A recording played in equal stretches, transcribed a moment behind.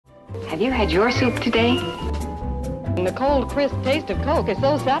Have you had your soup today? The cold, crisp taste of Coke is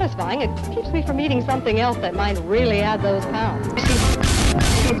so satisfying, it keeps me from eating something else that might really add those pounds.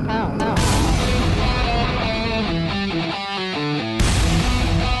 Pounds.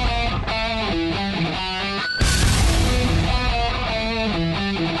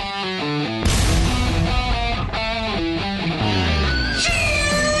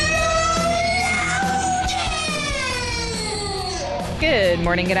 Good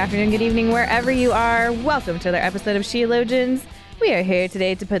morning, good afternoon, good evening, wherever you are. Welcome to another episode of Sheologians. We are here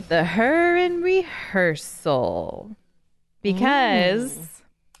today to put the her in rehearsal because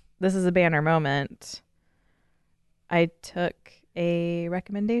this is a banner moment. I took a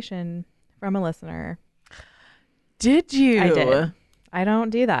recommendation from a listener. Did you? I did. I don't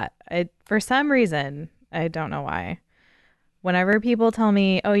do that. For some reason, I don't know why. Whenever people tell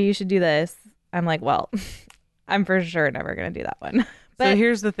me, oh, you should do this, I'm like, well, I'm for sure never going to do that one. But so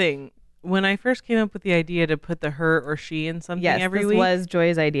here's the thing. When I first came up with the idea to put the her or she in something every week. Yes, this was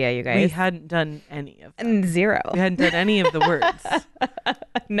Joy's idea, you guys. We hadn't done any of them. And zero. We hadn't done any of the words.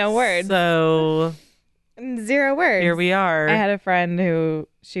 No words. So zero words. here we are. I had a friend who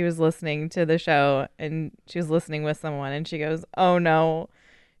she was listening to the show and she was listening with someone and she goes, oh no,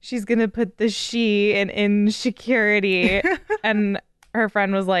 she's going to put the she in insecurity. And her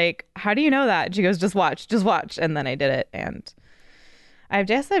friend was like, how do you know that? And she goes, just watch. And then I did it. And I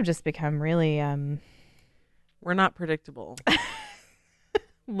guess I've just become really We're not predictable. a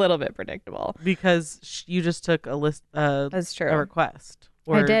little bit predictable. Because you just took a list, That's true. a request.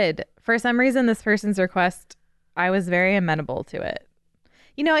 I did. For some reason, this person's request, I was very amenable to it.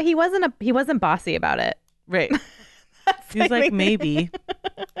 You know, he wasn't bossy about it. Right. He's like, maybe.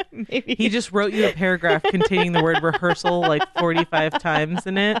 Maybe. He just wrote you a paragraph containing the word rehearsal like 45 times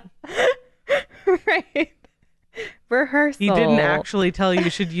in it. Right. Rehearsal. He didn't actually tell you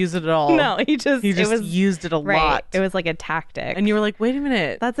should use it at all. No, he just used it a right. lot. It was like a tactic. And you were like, wait a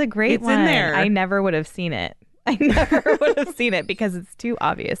minute. That's a great It's one. in there. I never would have seen it. Because it's too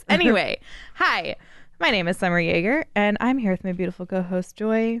obvious. Anyway, hi. My name is Summer Yeager, and I'm here with my beautiful co-host,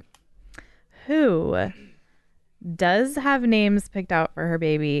 Joy, who does have names picked out for her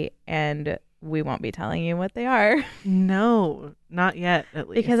baby, and we won't be telling you what they are. No, not yet, at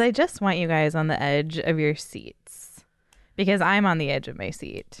least. Because I just want you guys on the edge of your seats. Because I'm on the edge of my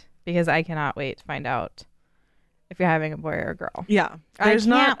seat. Because I cannot wait to find out if you're having a boy or a girl. Yeah. I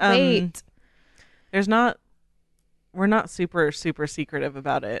can't wait. We're not super, super secretive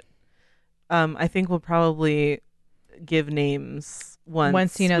about it. I think we'll probably give names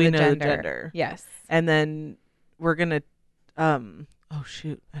once you know we the know gender. Yes. And then we're going to,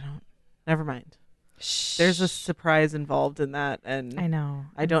 never mind. Shh. There's a surprise involved in that. And I know.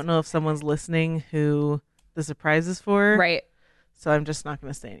 I don't know if someone's listening who the surprise is for. Right. So I'm just not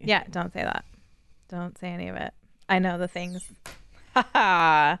going to say anything. Yeah, don't say that. Don't say any of it. I know the things.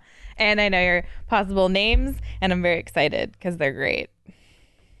 Ha And I know your possible names, and I'm very excited because they're great.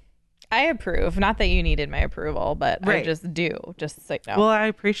 I approve. Not that you needed my approval, but Right. I just do. Just so you know. Well, I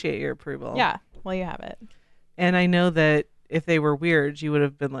appreciate your approval. Yeah. Well, you have it. And I know that if they were weird, you would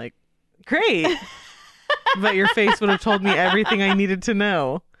have been like, great. But your face would have told me everything I needed to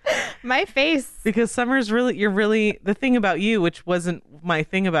know. My face. Because you're really, the thing about you, which wasn't my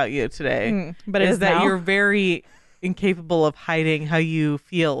thing about you today, but it is is that now. you're very incapable of hiding how you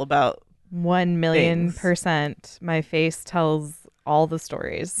feel about 1,000,000%. My face tells all the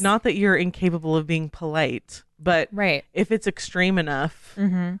stories. Not that you're incapable of being polite, but right. if it's extreme enough,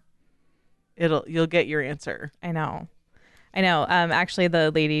 you'll get your answer. I know. Actually,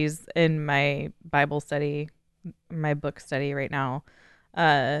 the ladies in my Bible study, my book study right now,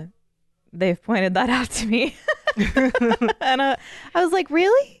 they've pointed that out to me. And I was like,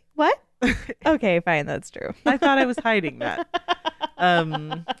 really? What? Okay, fine. That's true. I thought I was hiding that.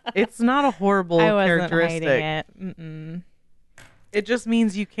 It's not a horrible I wasn't characteristic. hiding it. Mm-mm. It just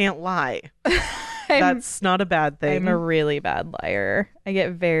means you can't lie. That's not a bad thing. I'm a really bad liar. I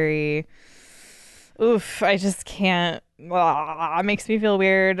get very... Oof, I just can't. It makes me feel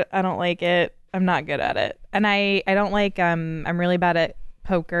weird. I don't like it. I'm not good at it. And I don't like, I'm really bad at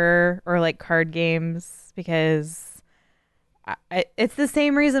poker or like card games because it's the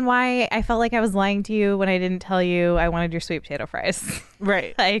same reason why I felt like I was lying to you when I didn't tell you I wanted your sweet potato fries.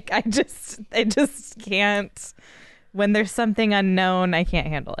 Right. Like I just can't. When there's something unknown, I can't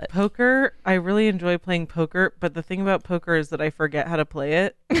handle it. Poker, I really enjoy playing poker, but the thing about poker is that I forget how to play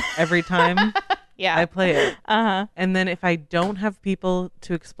it every time. Yeah. I play it. Uh-huh. And then if I don't have people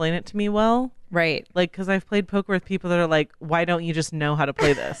to explain it to me well, Right. like, because I've played poker with people that are like, why don't you just know how to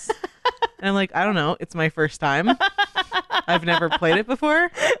play this? And I'm like, I don't know. It's my first time. I've never played it before.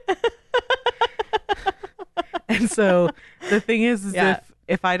 And so the thing is Yeah.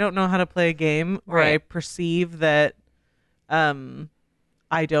 if I don't know how to play a game or I Right. perceive that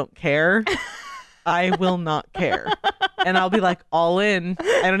I don't care, I will not care. And I'll be like all in.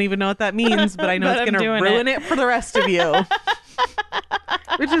 I don't even know what that means, but I know But it's I'm going to doing ruin it for the rest of you.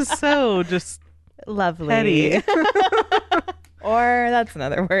 Which is so just Lovely. petty. Or that's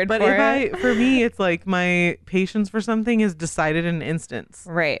another word But for if it. for me, it's like my patience for something is decided in an instance.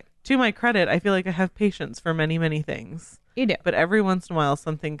 Right. To my credit, I feel like I have patience for many, many things. You do. But every once in a while,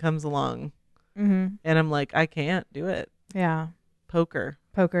 something comes along Mm-hmm. and I'm like, I can't do it. Yeah. Poker.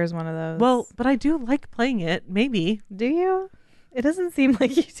 Poker is one of those. Well, but I do like playing it. Maybe. do you? It doesn't seem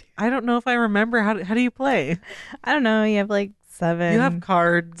like you do. I don't know if I remember. How do you play? I don't know. You have like 7 You have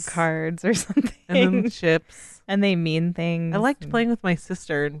cards. cards or something. And then chips. And they mean things. I liked and- playing with my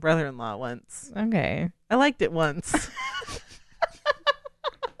sister and brother-in-law once. Okay. I liked it once.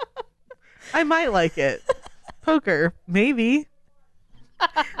 I might like it. Poker. Maybe.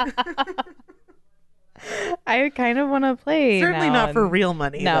 I kind of want to play. Certainly now not for and- real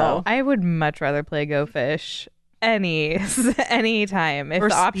money, No, though. I would much rather play Go Fish any time. If Or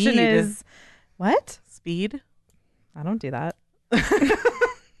the option Speed. is what? Speed. I don't do that.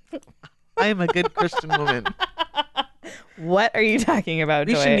 I am a good Christian woman. What are you talking about,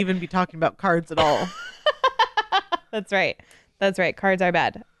 We Joy? shouldn't even be talking about cards at all. That's right. That's right. Cards are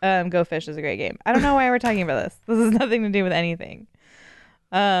bad. Go Fish is a great game. I don't know why we're talking about this. This has nothing to do with anything.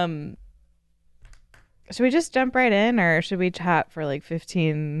 Should we just jump right in, or should we chat for like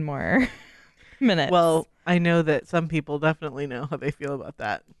 15 more minutes? Well, I know that some people definitely know how they feel about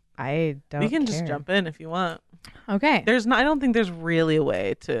that. I don't. We can just care. jump in if you want. Okay. There's not. I don't think there's really a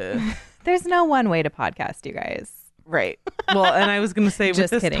way to. There's no one way to podcast, you guys. Right. Well, and I was going to say with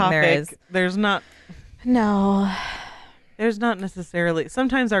Just this kidding, topic, there is. there's not No. necessarily.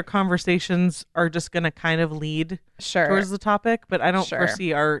 Sometimes our conversations are just going to kind of lead Sure. towards the topic, but I don't Sure.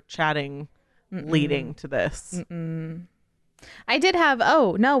 foresee our chatting leading to this. I did have.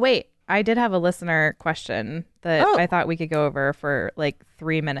 Oh no, wait. I did have a listener question that Oh. I thought we could go over for like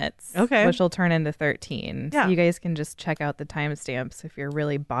 3 minutes. Okay. Which will turn into 13. Yeah. So you guys can just check out the timestamps if you're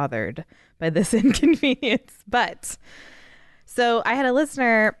really bothered by this inconvenience. But so I had a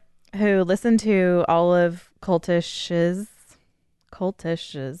listener who listened to all of Cultish's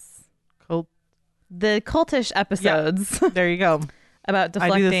Cool. the Cultish episodes There you go. about I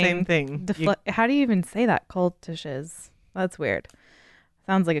deflecting. do the same thing. How do you even say that? Cultishes. That's weird.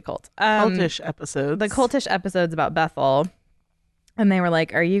 Sounds like a cult. Cultish episodes. The cultish episodes about Bethel, and they were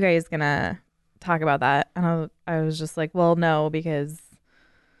like, "Are you guys gonna talk about that?" And I was just like, "Well, no, because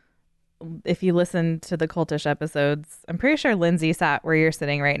if you listen to the cultish episodes, I'm pretty sure Lindsay sat where you're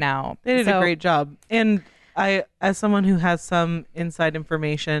sitting right now. They did So- a great job. And I, as someone who has some inside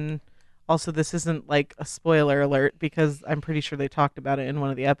information, also this isn't like a spoiler alert because I'm pretty sure they talked about it in one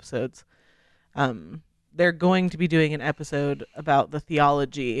of the episodes. They're going to be doing an episode about the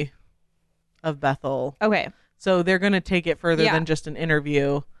theology of Bethel. Okay, So they're going to take it further Yeah. than just an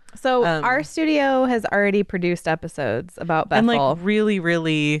interview. so Um, our studio has already produced episodes about Bethel, And like really,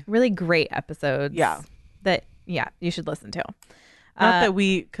 really, really great episodes. Yeah. that you should listen to. not that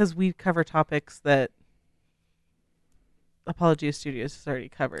because we cover topics that Apologia Studios has already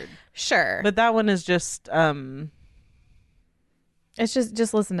covered. Sure, But that one is just it's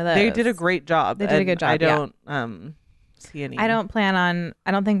just listen to those. they did a great job. They did a and good job, I yeah. don't see any. I don't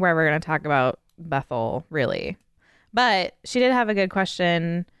think we're ever going to talk about Bethel really. But she did have a good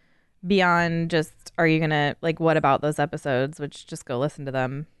question beyond just, are you going to, like, what about those episodes, which just go listen to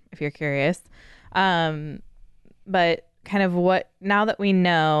them if you're curious. But kind of what, now that we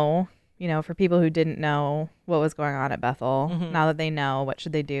know, for people who didn't know what was going on at Bethel, now that they know, what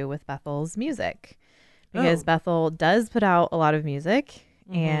should they do with Bethel's music? Because Oh. Bethel does put out a lot of music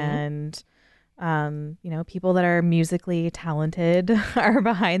and people that are musically talented are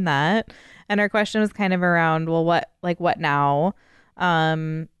behind that. And our question was kind of around, well, what now?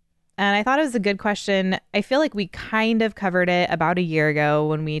 And I thought it was a good question. I feel like we kind of covered it about a year ago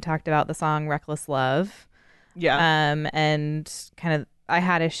when we talked about the song Reckless Love. Yeah. And kind of, I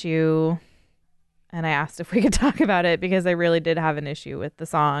had issue and I asked if we could talk about it because I really did have an issue with the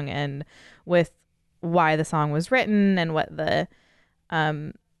song and with why the song was written and what the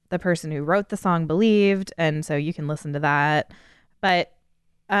person who wrote the song believed. And so you can listen to that. But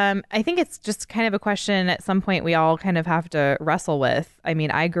I think it's just kind of a question at some point we all kind of have to wrestle with. I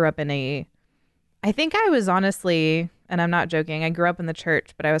mean, I grew up I think I was honestly, and I'm not joking, I grew up in the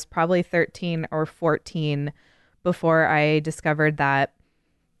church, but I was probably 13 or 14 before I discovered that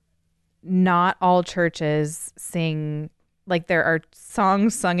not all churches sing like there are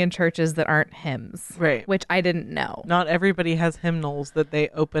songs sung in churches that aren't hymns, Right. which I didn't know. Not everybody has hymnals that they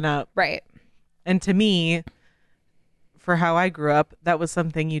open up. Right. And to me, for how I grew up, that was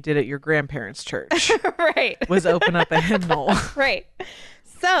something you did at your grandparents' church, Right. was open up a hymnal. Right.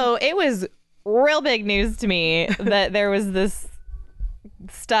 So it was real big news to me that there was this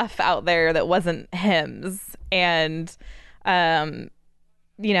stuff out there that wasn't hymns. And,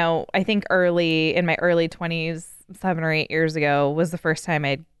 you know, I think in my early 20s, 7 or 8 years ago, was the first time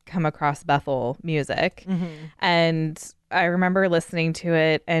I'd come across Bethel music. And I remember listening to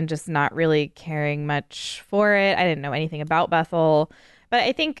it and just not really caring much for it. I didn't know anything about Bethel. But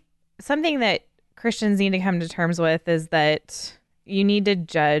I think something that Christians need to come to terms with is that you need to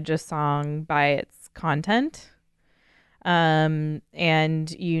judge a song by its content. And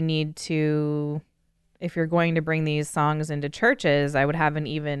you need to, if you're going to bring these songs into churches, I would have an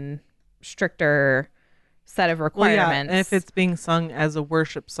even stricter set of requirements. And if it's being sung as a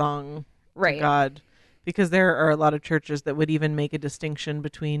worship song Right. to God, because there are a lot of churches that would even make a distinction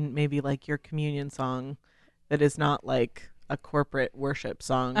between maybe like your communion song that is not like a corporate worship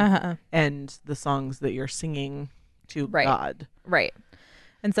song and the songs that you're singing to God. Right.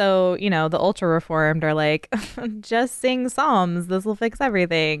 And so, you know, the ultra reformed are like, just sing Psalms. This will fix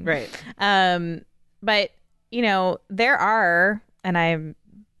everything. Right. But, you know, there are, and I'm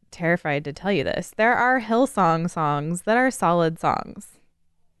terrified to tell you this, there are Hillsong songs that are solid songs.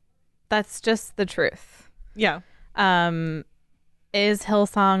 That's just the truth. Yeah. Is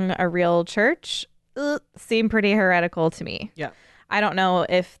Hillsong a real church? Seem pretty heretical to me. Yeah. I don't know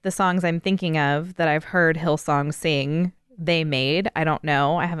if the songs I'm thinking of that I've heard Hillsong sing, they made. I don't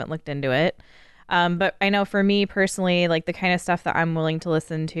know. I haven't looked into it. But I know for me personally, like the kind of stuff that I'm willing to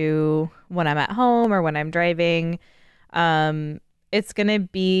listen to when I'm at home or when I'm driving, it's going to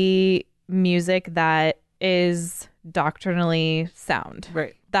be music that is doctrinally sound.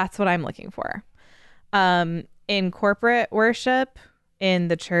 Right. That's what I'm looking for. In corporate worship in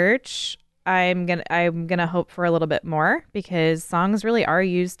the church, I'm gonna hope for a little bit more because songs really are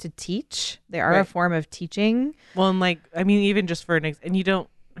used to teach. They are a form of teaching. Well, and like, I mean, even just for and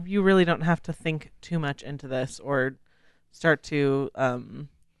you really don't have to think too much into this or start to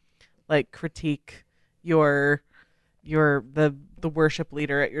like critique the worship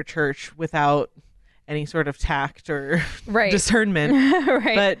leader at your church without any sort of tact or discernment.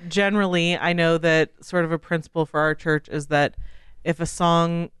 Right. But generally, I know that sort of a principle for our church is that if a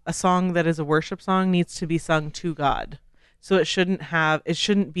song that is a worship song needs to be sung to God. So it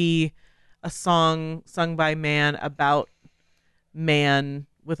shouldn't be a song sung by man about man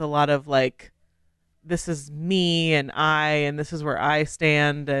with a lot of like, this is me and I, and this is where I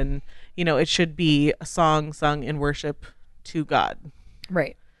stand. And, you know, it should be a song sung in worship to God.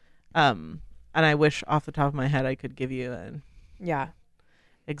 Right. And I wish off the top of my head I could give you an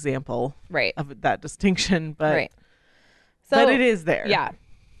example of that distinction, but but it is there. Yeah.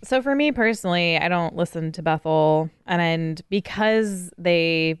 So for me personally, I don't listen to Bethel, and because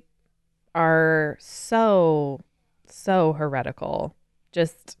they are so heretical,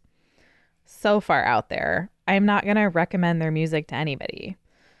 just so far out there, I'm not going to recommend their music to anybody.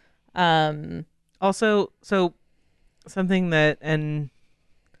 Also, so something that, and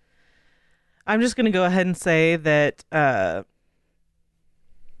I'm just going to go ahead and say that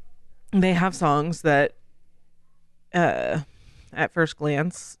they have songs that at first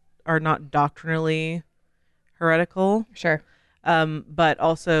glance are not doctrinally heretical. Sure. But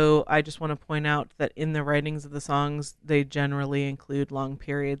also I just want to point out that in the writings of the songs, they generally include long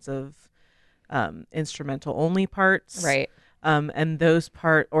periods of instrumental only parts. Right. And those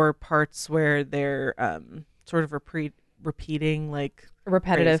parts where they're sort of repeating like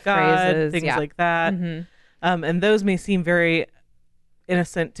repetitive God, phrases, things like that. Mm-hmm. And those may seem very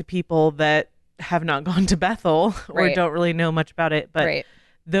innocent to people that have not gone to Bethel or don't really know much about it, but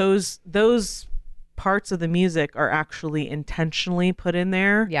those parts of the music are actually intentionally put in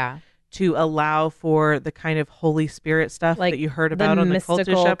there to allow for the kind of Holy Spirit stuff like that you heard about on the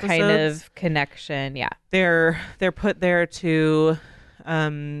Cultish episodes. Kind of connection. They're put there to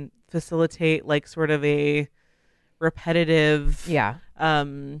facilitate like sort of a repetitive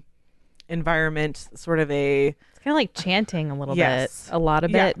environment, sort of a kind of like chanting a little bit, a lot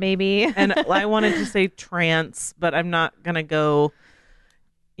of it maybe. And I wanted to say trance, but I'm not gonna go.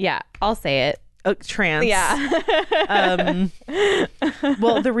 Yeah, I'll say it. Trance. Yeah.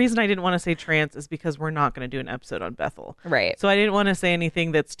 Well, the reason I didn't want to say trance is because we're not going to do an episode on Bethel. Right. So I didn't want to say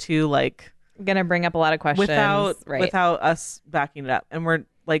anything that's too like going to bring up a lot of questions without us backing it up. And we're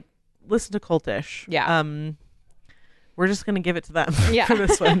like, listen to Cultish. Yeah. We're just going to give it to them for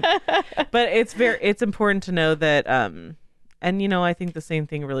this one. But it's important to know that And, I think the same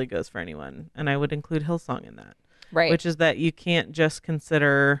thing really goes for anyone. And I would include Hillsong in that. Right. Which is that you can't just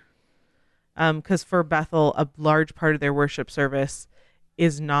consider, because for Bethel, a large part of their worship service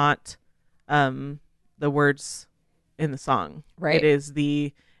is not the words in the song. Right. It is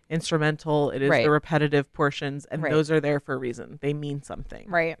the instrumental. It is Right. the repetitive portions. And Right. those are there for a reason. They mean something.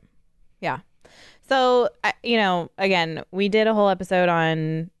 Right. Yeah. So, again, we did a whole episode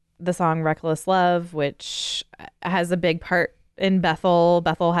on the song Reckless Love, which has a big part in Bethel.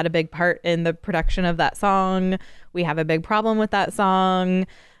 Bethel had a big part in the production of that song. We have a big problem with that song.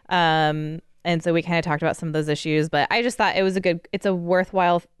 And so we kind of talked about some of those issues, but I just thought it's a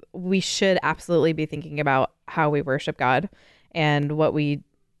worthwhile, we should absolutely be thinking about how we worship God and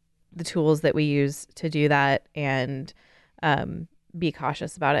the tools that we use to do that, and be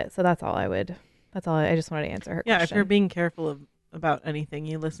cautious about it. So that's all I just wanted to answer her Yeah, question. if you're being careful about anything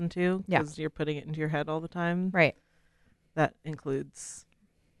you listen to, Yeah. because you're putting it into your head all the time, Right. that includes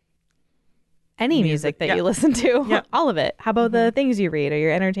Any Music, music that yeah. you listen to, Yeah. all of it. How about the things you read or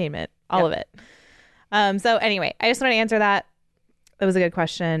your entertainment? All of it. So anyway, I just want to answer that. That was a good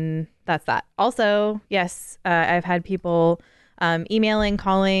question. That's that. Also, yes, I've had people emailing,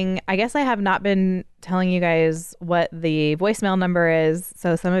 calling. I guess I have not been telling you guys what the voicemail number is.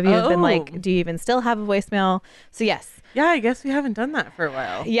 So some of you have been Oh. like, do you even still have a voicemail? So yes. Yeah, I guess we haven't done that for a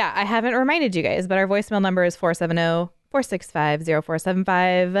while. Yeah, I haven't reminded you guys, but our voicemail number is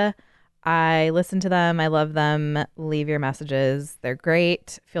 470-465-0475. I listen to them. I love them. Leave your messages. They're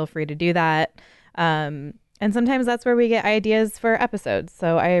great. Feel free to do that. And sometimes that's where we get ideas for episodes.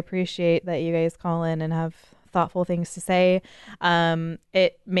 So I appreciate that you guys call in and have thoughtful things to say.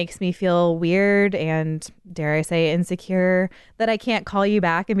 It makes me feel weird and, dare I say, insecure that I can't call you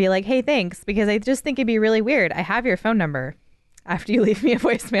back and be like, hey, thanks, because I just think it'd be really weird. I have your phone number after you leave me a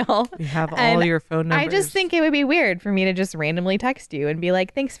voicemail. We have all And your phone numbers. I just think it would be weird for me to just randomly text you and be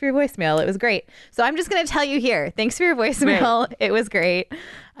like, thanks for your voicemail. It was great. So I'm just going to tell you here. Thanks for your voicemail. Right. It was great.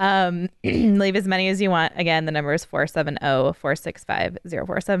 Leave as many as you want. Again, the number is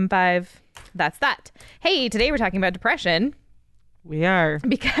 470-465-0475. That's that. Hey, today we're talking about depression we are.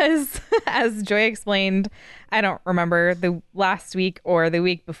 because as Joy explained, I don't remember the last week or the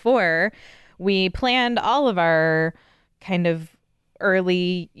week before, we planned all of our kind of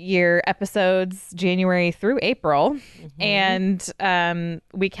early year episodes January through April, and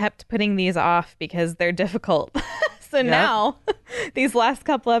we kept putting these off because they're difficult. So now these last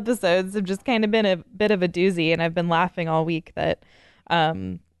couple episodes have just kind of been a bit of a doozy, and I've been laughing all week that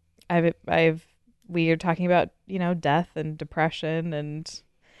we are talking about, death and depression and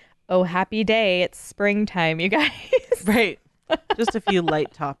happy day, it's springtime, you guys. Right. Just a few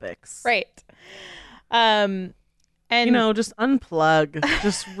light topics. Right. And just unplug.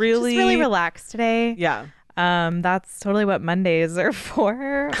 Just really, just really relax today. Yeah. That's totally what Mondays are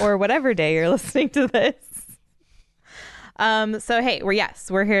for, or whatever day you're listening to this. So hey,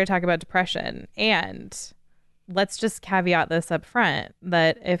 we're here to talk about depression, and let's just caveat this up front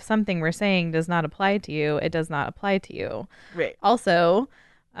that if something we're saying does not apply to you, it does not apply to you. Right. Also,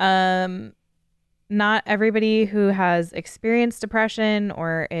 not everybody who has experienced depression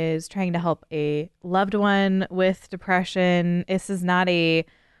or is trying to help a loved one with depression, this is not a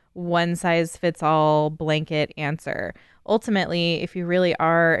one-size-fits-all blanket answer. Ultimately, if you really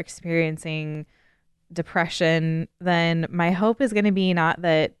are experiencing depression, then my hope is going to be not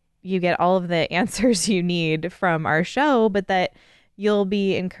that you get all of the answers you need from our show, but that you'll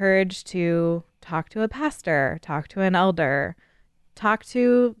be encouraged to talk to a pastor, talk to an elder, talk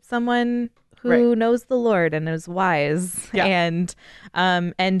to someone who knows the Lord and is wise and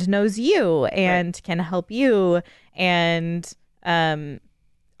knows you and can help you. And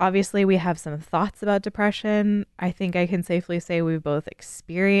obviously we have some thoughts about depression. I think I can safely say we've both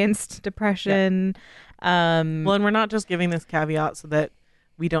experienced depression. And we're not just giving this caveat so that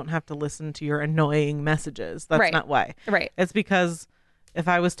we don't have to listen to your annoying messages. That's not why. Right. It's because if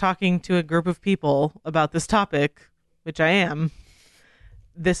I was talking to a group of people about this topic, which I am,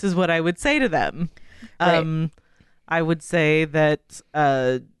 this is what I would say to them. Right. I would say that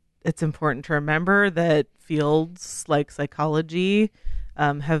it's important to remember that fields like psychology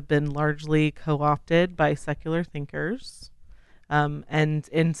have been largely co-opted by secular thinkers, and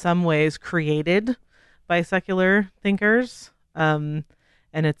in some ways created by secular thinkers.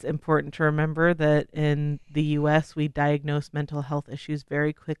 And it's important to remember that in the U.S., we diagnose mental health issues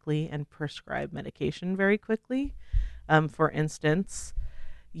very quickly and prescribe medication very quickly. For instance,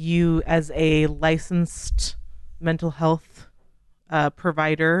 you as a licensed mental health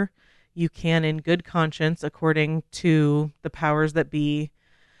provider, you can in good conscience, according to the powers that be,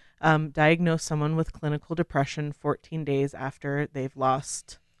 diagnosed someone with clinical depression 14 days after they've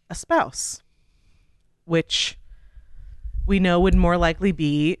lost a spouse, which we know would more likely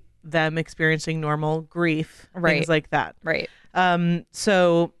be them experiencing normal grief, Right. things like that. Right. And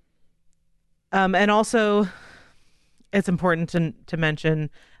also it's important to mention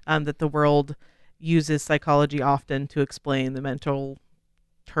that the world uses psychology often to explain the mental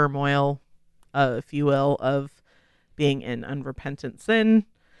turmoil, if you will, of being in unrepentant sin.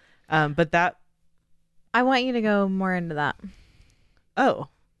 But that, I want you to go more into that. oh,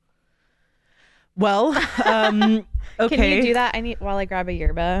 well, okay. Can you do that? While I grab a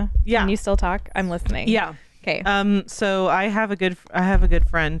yerba. Yeah. Can you still talk? I'm listening. Yeah. Okay. So I have a good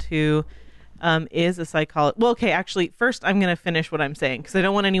friend who is a psychologist. Well, okay, actually, first I'm going to finish what I'm saying because I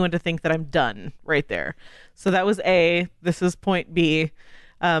don't want anyone to think that I'm done right there. So that was A. This is point B.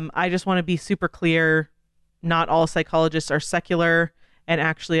 I just want to be super clear. Not all psychologists are secular, and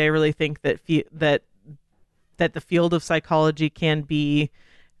actually, I really think that that the field of psychology can be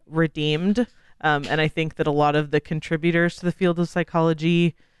redeemed. And I think that a lot of the contributors to the field of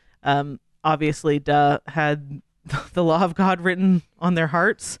psychology, obviously, had the law of God written on their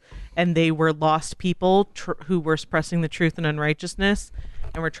hearts, and they were lost people who were suppressing the truth and unrighteousness,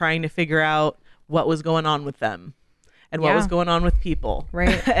 and were trying to figure out what was going on with them and what was going on with people.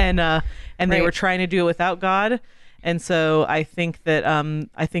 Right. and they Right. were trying to do it without God. And so I think that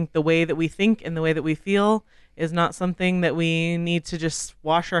the way that we think and the way that we feel is not something that we need to just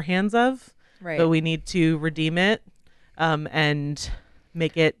wash our hands of, Right. but we need to redeem it and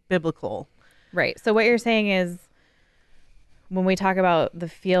make it biblical. Right. So what you're saying is when we talk about the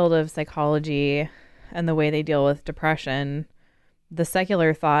field of psychology and the way they deal with depression, the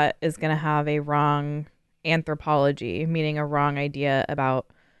secular thought is going to have a wrong anthropology, meaning a wrong idea about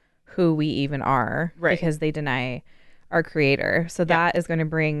who we even are, Right. because they deny our creator. So that is going to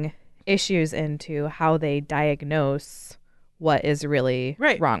bring issues into how they diagnose what is really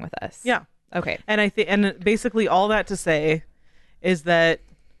Right. wrong with us. Yeah. Okay. And I think, and basically all that to say is that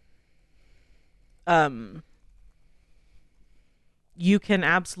you can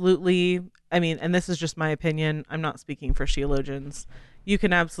absolutely, I mean, and this is just my opinion, I'm not speaking for theologians. You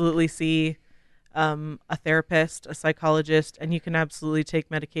can absolutely see a therapist, a psychologist, and you can absolutely take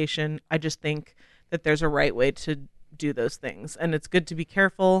medication. I just think that there's a right way to do those things. And it's good to be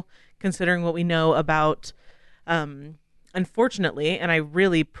careful considering what we know about, unfortunately, and I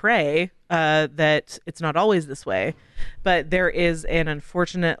really pray that it's not always this way, but there is an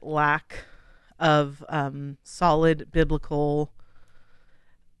unfortunate lack of solid biblical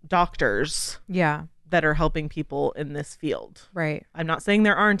doctors Yeah. that are helping people in this field. Right. I'm not saying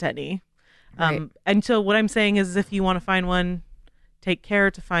there aren't any. Right. And so what I'm saying is if you want to find one, take care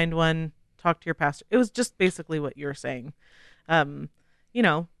to find one, talk to your pastor. It was just basically what you're saying.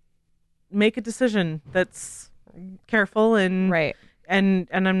 Make a decision that's careful and Right. and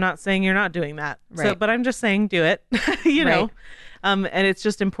I'm not saying you're not doing that. So, Right. but I'm just saying do it, you know. Right. And it's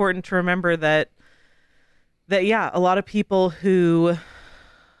just important to remember that a lot of people who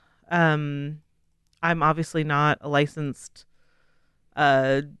I'm obviously not a licensed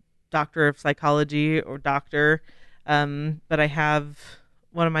doctor of psychology or doctor, but I have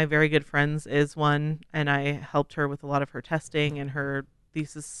one of my very good friends is one, and I helped her with a lot of her testing and her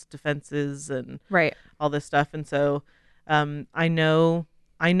thesis defenses and Right. all this stuff. And so I know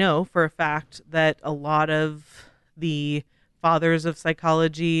for a fact that a lot of the fathers of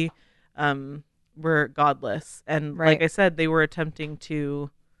psychology were godless, and Right. like I said, they were attempting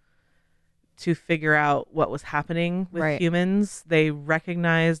to figure out what was happening with Right. humans. They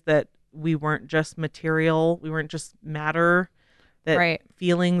recognized that we weren't just material, we weren't just matter, that Right.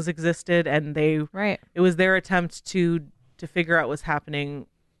 feelings existed, and Right. it was their attempt to figure out what's happening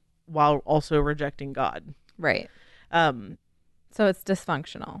while also rejecting God. Right. Um, So it's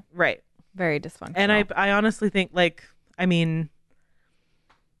dysfunctional. right. Very dysfunctional. And I honestly think,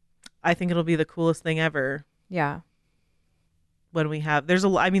 I think it'll be the coolest thing ever Yeah. when we have, there's a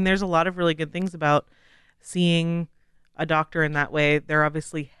lot of really good things about seeing a doctor in that way. They're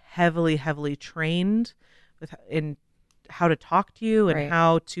obviously heavily, heavily trained in how to talk to you and Right.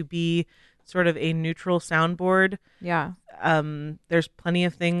 how to be sort of a neutral soundboard. Yeah. There's plenty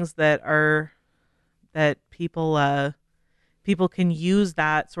of things that people can use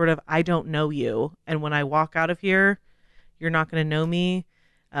that sort of, I don't know you, and when I walk out of here, you're not going to know me.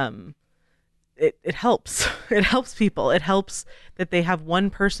 It helps. It helps people. It helps that they have one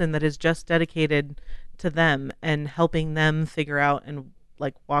person that is just dedicated to them and helping them figure out and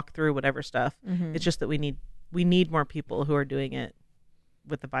like walk through whatever stuff. Mhm. It's just that we need more people who are doing it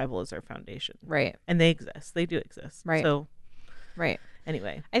with the Bible as our foundation. Right. And they exist. They do exist. Right. So Right.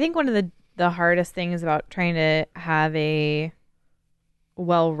 Anyway, I think one of the hardest things about trying to have a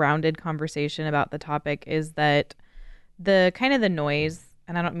well-rounded conversation about the topic is that the kind of the noise,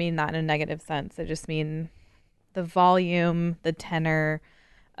 and I don't mean that in a negative sense. I just mean the volume, the tenor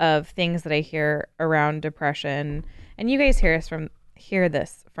of things that I hear around depression. And you guys hear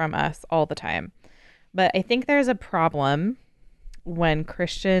this from us all the time. But I think there's a problem when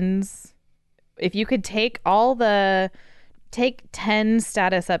Christians, if you could take 10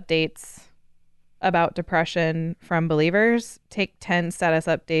 status updates about depression from believers, take 10 status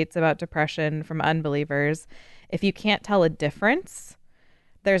updates about depression from unbelievers. If you can't tell a difference,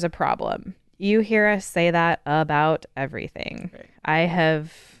 there's a problem. You hear us say that about everything. Right. I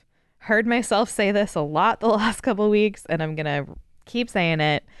have heard myself say this a lot the last couple of weeks, and I'm going to keep saying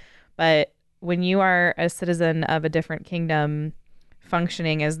it. But when you are a citizen of a different kingdom,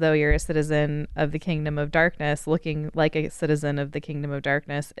 functioning as though you're a citizen of the kingdom of darkness, looking like a citizen of the kingdom of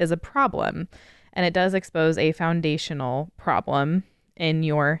darkness, is a problem. And it does expose a foundational problem in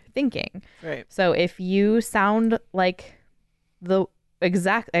your thinking. right. So if you sound like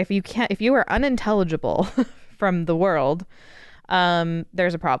if you are unintelligible from the world,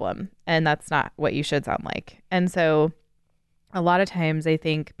 there's a problem, and that's not what you should sound like. And so a lot of times I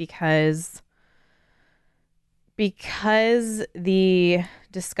think because the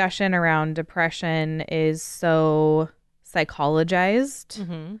discussion around depression is so psychologized,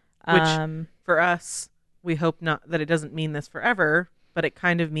 Which for us, we hope not that it doesn't mean this forever, but it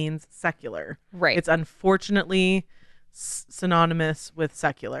kind of means secular. right. It's unfortunately synonymous with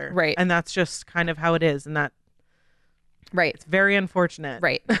secular. Right. And that's just kind of how it is. And that right. it's very unfortunate.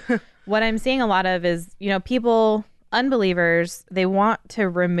 Right. What I'm seeing a lot of is, people, unbelievers, they want to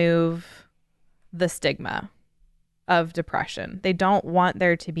remove the stigma of depression. They don't want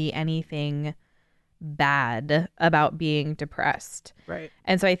there to be anything bad about being depressed. Right.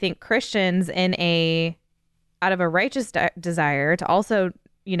 And so I think Christians out of a righteous desire to also,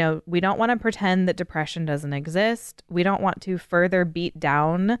 we don't want to pretend that depression doesn't exist. We don't want to further beat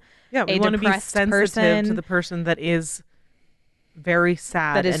down Yeah, we a want to be depressed sensitive person to the person that is very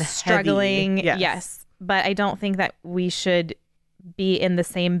sad that is and struggling. heavy. Yes. But I don't think that we should be in the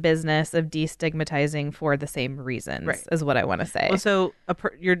same business of destigmatizing for the same reasons, Right. is what I want to say. Well, so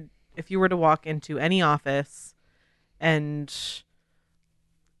if you were to walk into any office and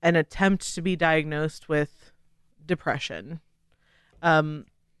attempt to be diagnosed with depression,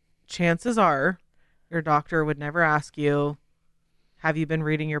 chances are your doctor would never ask you, have you been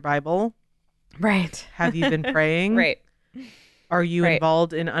reading your Bible? Right. Have you been praying? Right. Are you Right.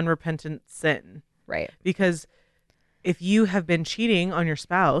 involved in unrepentant sin? Right. Because if you have been cheating on your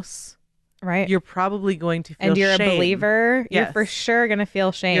spouse, Right. you're probably going to feel and you're shame. a believer, you're Yes. for sure going to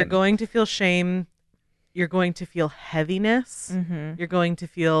feel shame. You're going to feel shame. You're going to feel heaviness. Mm-hmm. You're going to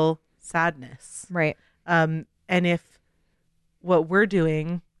feel sadness. Right. And if what we're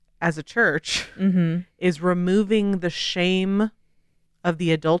doing as a church Mm-hmm. is removing the shame of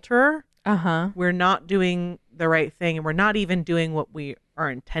the adulterer, Uh-huh. we're not doing the right thing, and we're not even doing what we are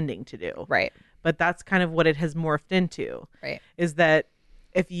intending to do. Right. But that's kind of what it has morphed into, Right. is that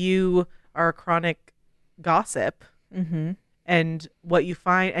if you are a chronic gossip, Mm-hmm. and what you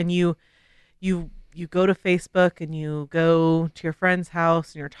find, and you go to Facebook and you go to your friend's house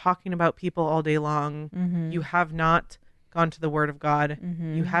and you're talking about people all day long, Mm-hmm. you have not gone to the Word of God.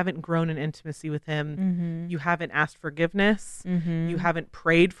 Mm-hmm. You haven't grown in intimacy with Him. Mm-hmm. You haven't asked forgiveness. Mm-hmm. You haven't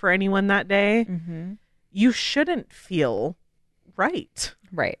prayed for anyone that day. Mm-hmm. You shouldn't feel right.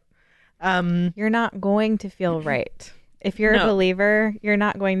 Right. You're not going to feel right. If you're No. a believer, you're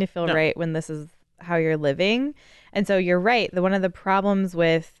not going to feel No. right when this is how you're living. And so you're right. One of the problems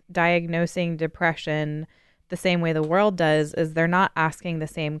with diagnosing depression the same way the world does is they're not asking the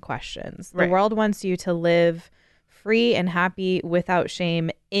same questions. The Right. world wants you to live free and happy without shame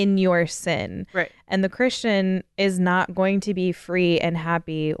in your sin. Right. And the Christian is not going to be free and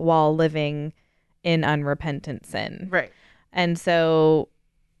happy while living in unrepentant sin. Right. And so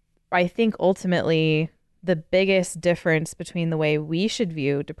I think ultimately the biggest difference between the way we should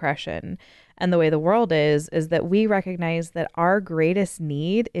view depression and the way the world is that we recognize that our greatest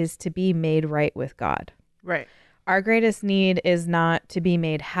need is to be made right with God. Right. Our greatest need is not to be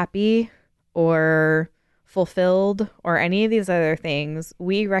made happy or fulfilled or any of these other things.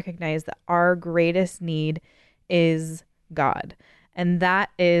 We recognize that our greatest need is God. And that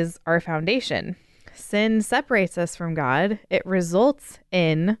is our foundation. Sin separates us from God. It results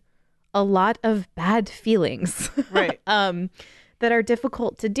in a lot of bad feelings Right. that are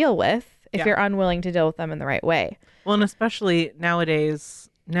difficult to deal with if Yeah. you're unwilling to deal with them in the right way. Well, and especially nowadays,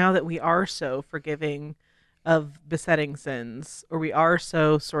 now that we are so forgiving of besetting sins, or we are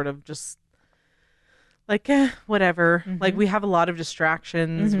so sort of just like, whatever. Like, we have a lot of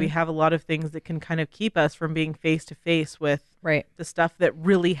distractions. We have a lot of things that can kind of keep us from being face to face with Right. the stuff that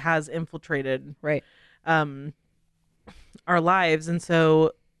really has infiltrated Right. our lives. And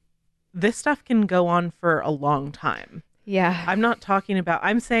so this stuff can go on for a long time. Yeah. I'm not talking about,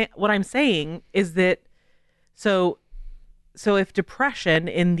 what I'm saying is that, so if depression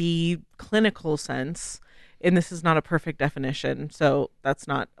in the clinical sense, and this is not a perfect definition, so that's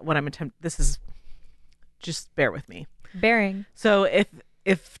not what I'm attempting, this is, just bear with me. Bearing. So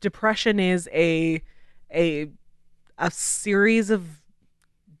if depression is a series of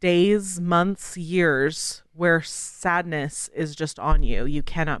days, months, years where sadness is just on you, you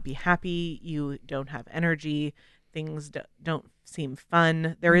cannot be happy, you don't have energy, things don't seem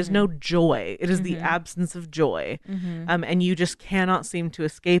fun, there is no joy, it is the absence of joy, and you just cannot seem to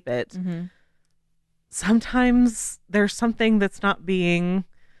escape it. Sometimes there's something that's not being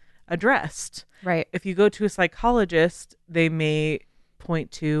addressed. Right. If you go to a psychologist, they may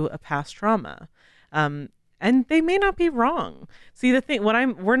point to a past trauma. And they may not be wrong. See, the thing,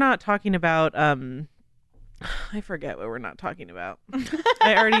 we're not talking about, I forget what we're not talking about.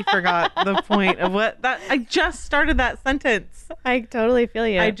 I already forgot the point of I just started that sentence. I totally feel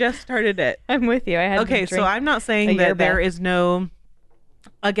you. I just started it. I'm with you. I had Okay, to so drink I'm not saying a that yerba. there is no,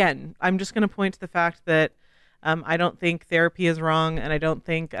 again, I'm just going to point to the fact that I don't think therapy is wrong, and I don't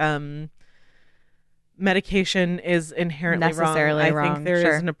think medication is inherently Necessarily wrong. I wrong, think there is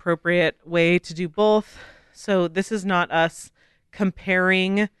sure. an appropriate way to do both. So this is not us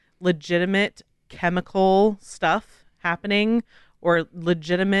comparing legitimate chemical stuff happening or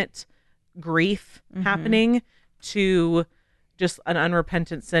legitimate grief happening to just an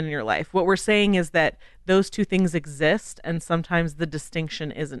unrepentant sin in your life. What we're saying is that those two things exist, and sometimes the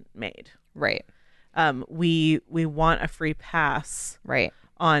distinction isn't made. Right. We want a free pass Right.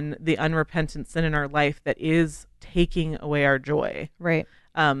 on the unrepentant sin in our life that is taking away our joy. Right.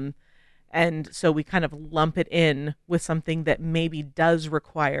 And so we kind of lump it in with something that maybe does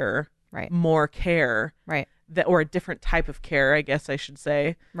require Right. more care, Right. or a different type of care, I guess I should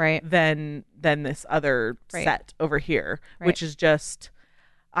say, Right. than this other Right. set over here, Right. which is just,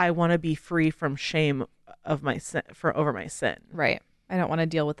 I want to be free from shame of my sin, over my sin. Right. I don't want to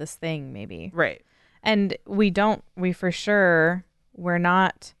deal with this thing, maybe. Right. And we're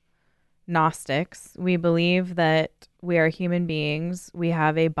not Gnostics. We believe that we are human beings. We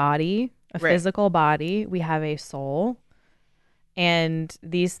have a body, a Right. physical body. We have a soul. And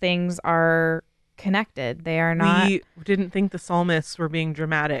these things are connected. They are not. We didn't think the psalmists were being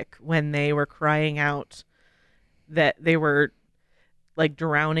dramatic when they were crying out that they were like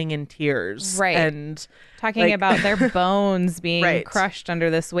drowning in tears. Right. And talking like- about their bones being Right. crushed under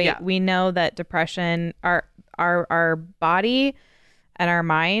this weight. Yeah. We know that depression, our body and our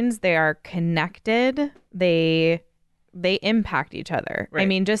minds, they are connected. They impact each other. I Right.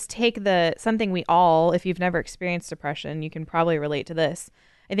 mean, just take something we all, if you've never experienced depression, you can probably relate to this.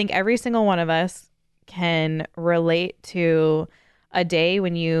 I think every single one of us can relate to a day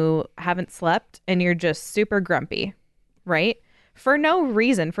when you haven't slept and you're just super grumpy, right? For no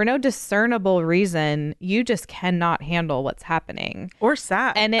reason, for no discernible reason, you just cannot handle what's happening. or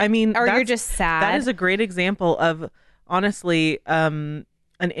sad. And I mean, or you're that's- just sad. That is a great example of, honestly, an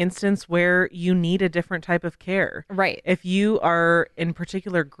instance where you need a different type of care. right. If you are in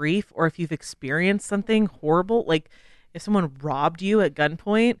particular grief, or if you've experienced something horrible, like if someone robbed you at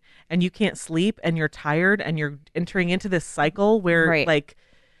gunpoint and you can't sleep and you're tired and you're entering into this cycle where Right. like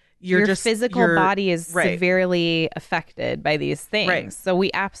your physical body is right. severely affected by these things. Right. So we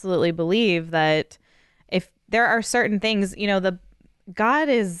absolutely believe that if there are certain things, God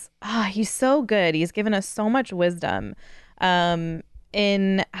is, he's so good. He's given us so much wisdom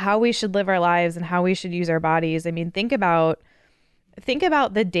in how we should live our lives and how we should use our bodies. I mean, think about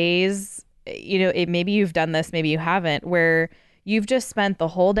the days, maybe you've done this, maybe you haven't, where you've just spent the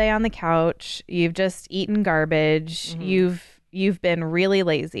whole day on the couch, you've just eaten garbage, you've been really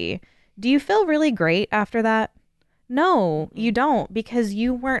lazy. Do you feel really great after that? No, you don't, because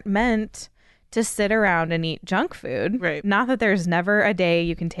you weren't meant to sit around and eat junk food. Right. Not that there's never a day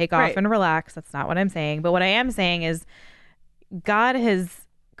you can take off Right. and relax. That's not what I'm saying. But what I am saying is God has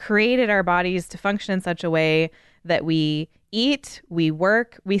created our bodies to function in such a way that we eat, we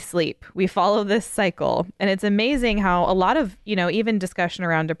work, we sleep. We follow this cycle. And it's amazing how a lot of, even discussion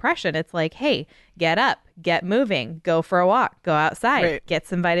around depression, it's like, hey, get up, get moving, go for a walk, go outside, Right. get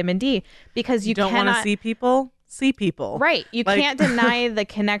some vitamin D, because you don't want to cannot see people. see people. Right. You Like- can't deny the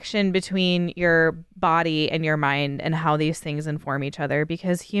connection between your body and your mind and how these things inform each other,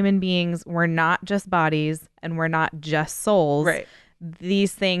 because human beings, we're not just bodies and we're not just souls. Right.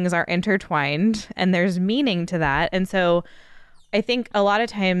 These things are intertwined and there's meaning to that. And so I think a lot of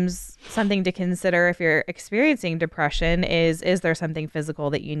times something to consider if you're experiencing depression is there something physical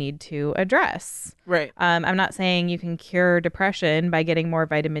that you need to address? Right. I'm not saying you can cure depression by getting more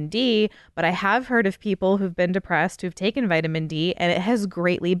vitamin D, but I have heard of people who've been depressed who've taken vitamin D and it has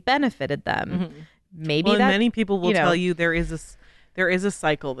greatly benefited them. Maybe Well, and that many people will you know- tell you there is a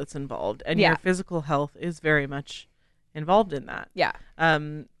cycle that's involved, and Yeah. your physical health is very much involved in that. Yeah.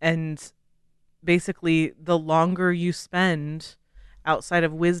 And basically, the longer you spend outside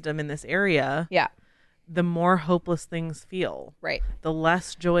of wisdom in this area, Yeah. the more hopeless things feel, Right. the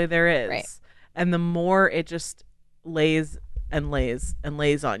less joy there is, Right. and the more it just lays and lays and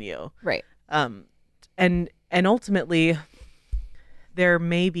lays on you. Right. And ultimately, there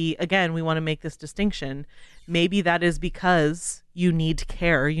may be, again, we want to make this distinction. Maybe that is because you need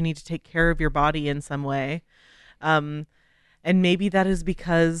care. You need to take care of your body in some way. And maybe that is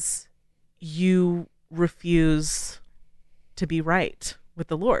because you refuse to be right with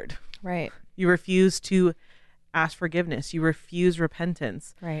the Lord. Right. You refuse to ask forgiveness. You refuse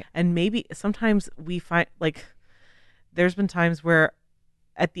repentance. Right. And maybe sometimes we find, like, there's been times where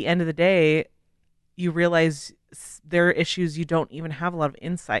at the end of the day, you realize there are issues you don't even have a lot of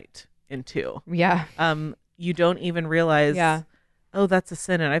insight into. Yeah. You don't even realize, Yeah. oh, that's a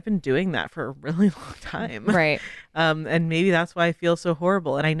sin. And I've been doing that for a really long time. Right. And maybe that's why I feel so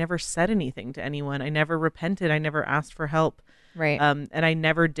horrible. And I never said anything to anyone. I never repented. I never asked for help. Right. And I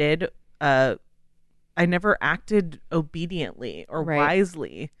never did. I never acted obediently or Right.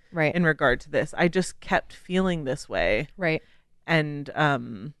 wisely Right. in regard to this. I just kept feeling this way Right. and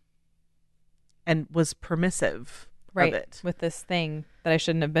was permissive Right. of it. With this thing that I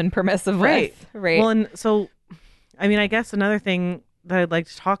shouldn't have been permissive Right. with. Right. Well, and so, I mean, I guess another thing that I'd like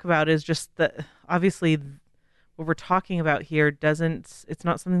to talk about is just that obviously what we're talking about here it's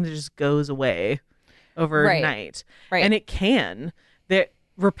not something that just goes away overnight. Right. And it can. That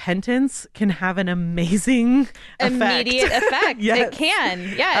repentance can have an amazing Immediate effect. Yes. It can.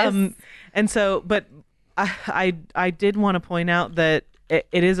 Yes. And so, but I did want to point out that it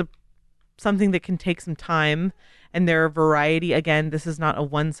is something that can take some time, and there are a variety. Again, this is not a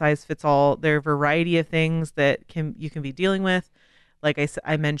one size fits all. There are a variety of things that you can be dealing with. Like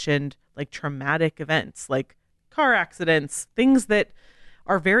I mentioned, like traumatic events, like car accidents, things that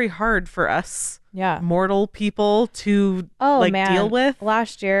are very hard for us Yeah. mortal people to Man. deal with.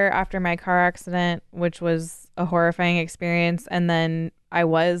 Last year after my car accident, which was a horrifying experience, and then I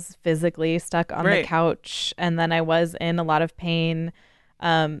was physically stuck on the Right. couch, and then I was in a lot of pain.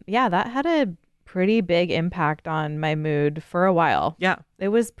 That had a pretty big impact on my mood for a while. Yeah. It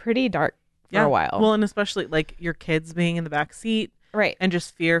was pretty dark for a while. Well, and especially like your kids being in the back seat right. and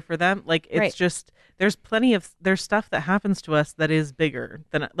just fear for them. Like it's Right. just there's stuff that happens to us that is bigger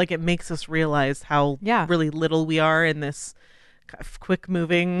than, like, it makes us realize how Yeah. really little we are in this quick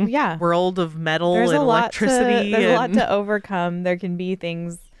moving Yeah. world of metal There's and a lot electricity. there's a lot and- to overcome. There can be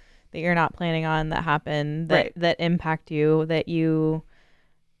things that you're not planning on that happen that Right. that impact you, that you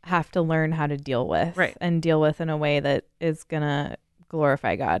have to learn how to deal with, Right. and deal with in a way that is gonna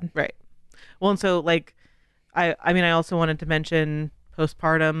glorify God. Right. Well, and so like, I mean, I also wanted to mention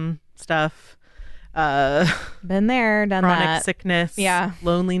postpartum stuff, Been there, done chronic that. sickness, Yeah.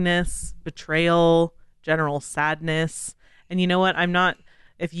 loneliness, betrayal, general sadness. And you know what?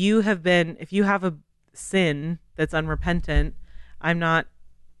 If you have a sin that's unrepentant, I'm not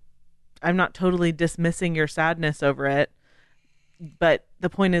totally dismissing your sadness over it. But the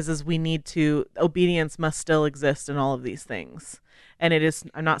point is obedience must still exist in all of these things. And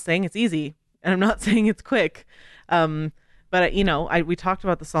I'm not saying it's easy, and I'm not saying it's quick. But we talked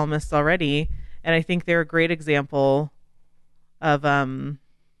about the psalmists already, and I think they're a great example of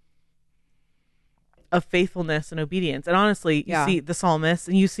faithfulness and obedience. And honestly, you see the psalmists,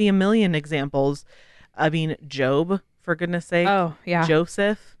 and you see a million examples. I mean, Job, for goodness sake. Oh, yeah.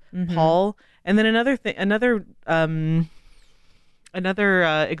 Joseph, Paul, and then another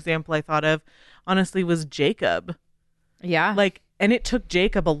example I thought of, honestly, was Jacob. Yeah. And it took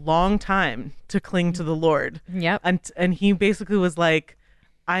Jacob a long time to cling to the Lord. Yep. And he basically was like,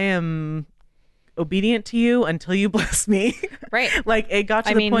 I am obedient to you until you bless me. Right. Like, it got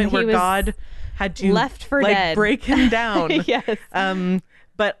to I the mean, point he where was God had to left for dead. break him down. Yes.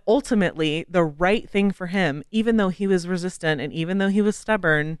 But ultimately, the right thing for him, even though he was resistant and even though he was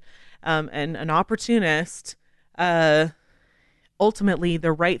stubborn, and an opportunist, ultimately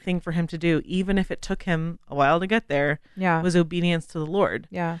the right thing for him to do, even if it took him a while to get there, Yeah. was obedience to the Lord.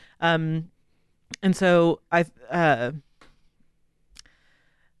 Yeah. And so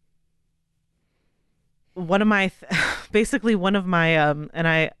one of my and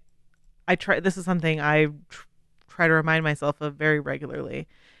I try, this is something I try to remind myself of very regularly,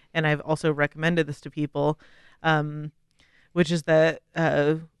 and I've also recommended this to people, which is that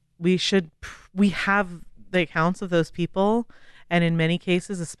we have the accounts of those people, and in many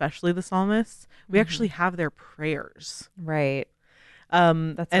cases, especially the psalmists, we actually have their prayers. Right.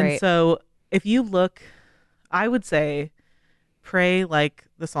 That's and right. so if you look, I would say pray like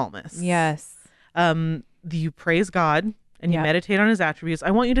the psalmists. Yes. You praise God and you Yeah. meditate on his attributes.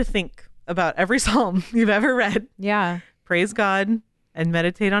 I want you to think about every psalm you've ever read. Yeah. Praise God and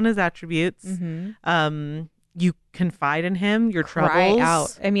meditate on his attributes. You confide in him, your Cry troubles.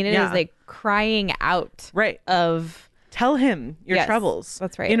 out. I mean, it is Yeah. like crying out Right. of Tell him your Yes, troubles.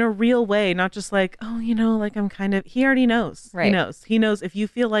 that's right. In a real way, not just like, oh, like I'm kind of, he already knows. He Right. knows. He knows if you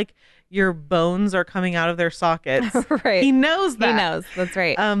feel like your bones are coming out of their sockets. Right. He knows that. He knows. That's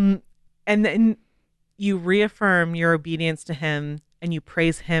right. And then you reaffirm your obedience to him and you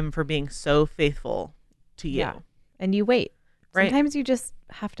praise him for being so faithful to you. Yeah. And you wait. Right. Sometimes you just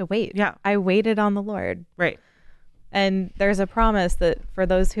have to wait. Yeah. I waited on the Lord. Right. And there's a promise that for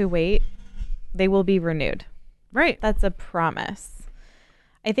those who wait, they will be renewed. Right. That's a promise.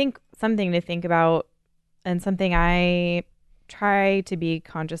 I think something to think about, and something I try to be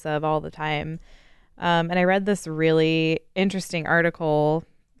conscious of all the time. And I read this really interesting article,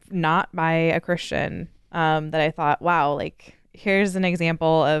 not by a Christian, that I thought, wow, like here's an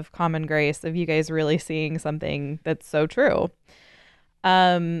example of common grace of you guys really seeing something that's so true.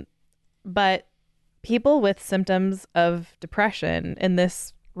 But people with symptoms of depression in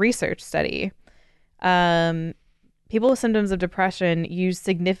this research study, people with symptoms of depression use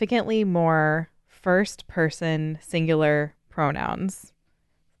significantly more first person singular pronouns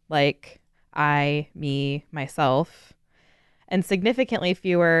like I, me, myself, and significantly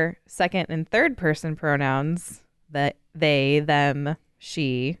fewer second and third person pronouns that they, them,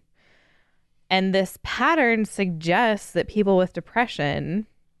 she. And this pattern suggests that people with depression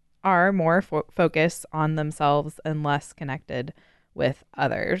are more focused on themselves and less connected with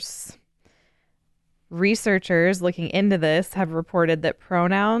others. Researchers looking into this have reported that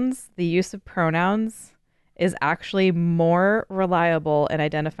the use of pronouns, is actually more reliable in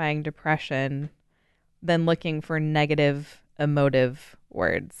identifying depression than looking for negative emotive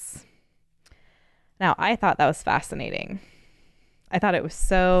words. Now, I thought that was fascinating. I thought it was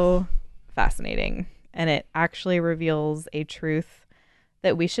so fascinating, and it actually reveals a truth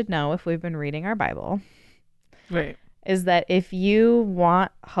that we should know if we've been reading our Bible. Right. Is that if you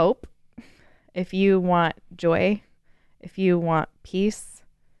want hope, if you want joy, if you want peace,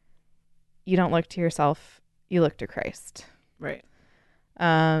 you don't look to yourself, you look to Christ. Right.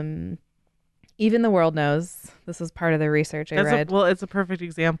 Even the world knows. This was part of the research I read. It's a perfect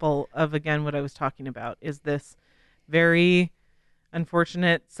example of, again, what I was talking about, is this very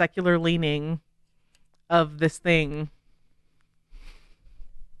unfortunate secular leaning of this thing.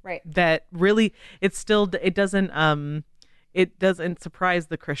 Right. That really, it doesn't surprise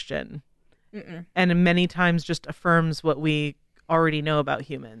the Christian. Mm-mm. And many times just affirms what we already know about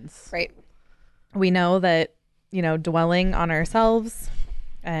humans. Right. We know that, dwelling on ourselves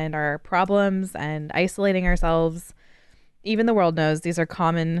and our problems and isolating ourselves, even the world knows these are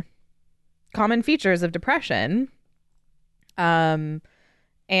common features of depression. And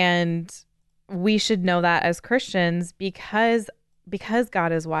we should know that as Christians because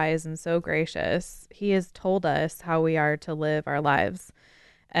God is wise and so gracious. He has told us how we are to live our lives.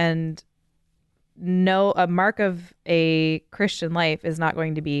 And a mark of a Christian life is not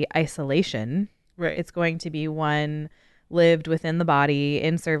going to be isolation. Right. It's going to be one lived within the body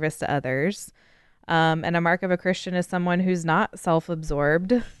in service to others. And a mark of a Christian is someone who's not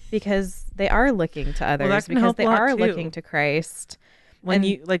self-absorbed because they are looking to others, can because help they a lot, are too. looking to Christ. When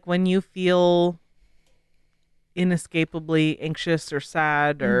you feel inescapably anxious or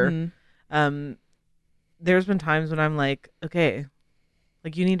sad or there's been times when I'm like, okay,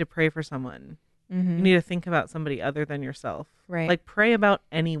 like you need to pray for someone. You need to think about somebody other than yourself. Right. Like pray about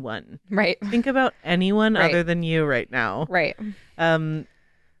anyone. Right. Think about anyone Right. other than you right now. Right. And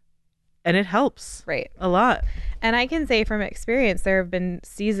it helps. Right. A lot. And I can say from experience, there have been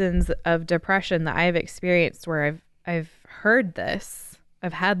seasons of depression that I've experienced where I've heard this.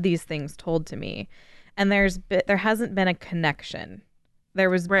 I've had these things told to me, and there hasn't been a connection. There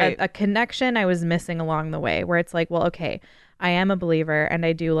was Right. a connection I was missing along the way, where it's like, well, okay, I am a believer and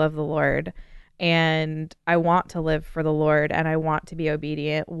I do love the Lord, and I want to live for the Lord and I want to be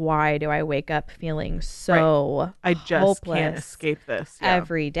obedient. Why do I wake up feeling so I just hopeless can't escape this. Yeah.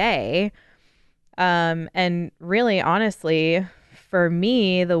 every day? And really, honestly, for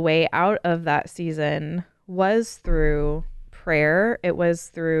me, the way out of that season was through prayer. It was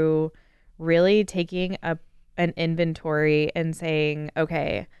through really taking an inventory and saying,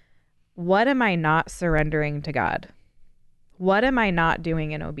 okay, what am I not surrendering to God? What am I not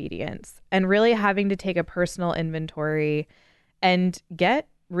doing in obedience? And really having to take a personal inventory and get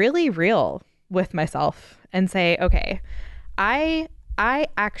really real with myself and say, okay, I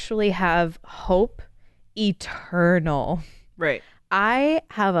actually have hope eternal. Right. I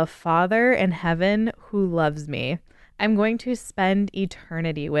have a Father in heaven who loves me. I'm going to spend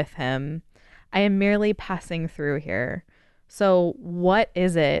eternity with him. I am merely passing through here. So what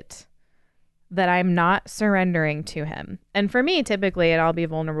is it that I'm not surrendering to him? And for me, typically, and I'll be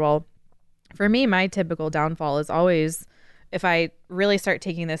vulnerable, for me, my typical downfall is always, if I really start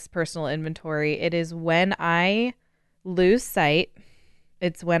taking this personal inventory, it is when I lose sight.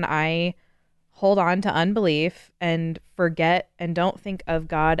 It's when I hold on to unbelief and forget and don't think of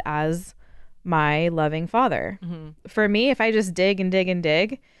God as my loving Father. Mm-hmm. For me, if I just dig and dig and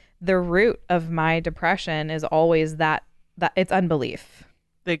dig, the root of my depression is always that it's unbelief.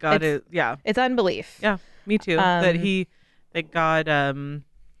 That God is, yeah. It's unbelief. Yeah, me too. That God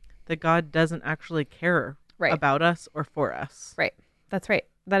doesn't actually care Right. about us or for us. Right. That's right.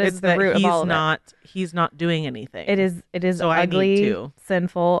 That is It's the that root of all of it. He's not doing anything. It is So I need ugly, to.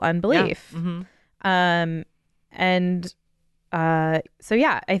 sinful unbelief. Yeah. Mm-hmm. So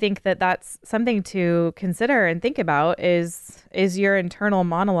yeah, I think that that's something to consider and think about is your internal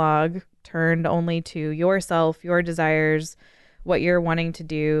monologue turned only to yourself, your desires, what you're wanting to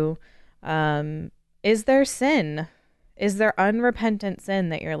do? Is there sin? Is there unrepentant sin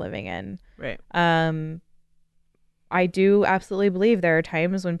that you're living in? Right. I do absolutely believe there are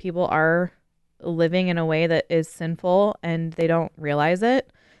times when people are living in a way that is sinful and they don't realize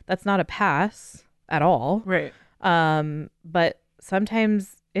it. That's not a pass at all. Right. But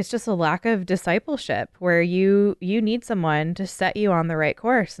sometimes it's just a lack of discipleship where you need someone to set you on the right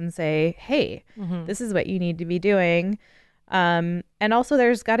course and say, hey, this is what you need to be doing. And also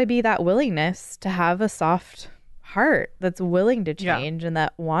there's got to be that willingness to have a soft heart that's willing to change and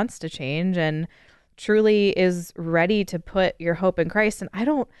that wants to change and truly is ready to put your hope in Christ. And I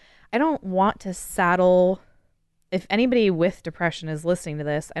don't want to saddle, if anybody with depression is listening to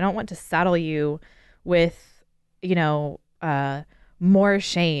this, I don't want to saddle you with, more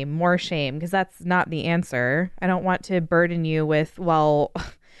shame, because that's not the answer. I don't want to burden you with, well,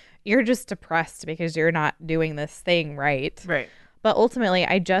 you're just depressed because you're not doing this thing right. Right. But ultimately,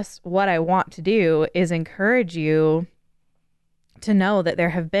 what I want to do is encourage you to know that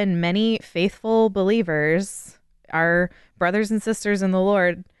there have been many faithful believers, our brothers and sisters in the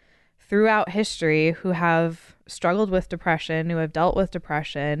Lord throughout history who have struggled with depression, who have dealt with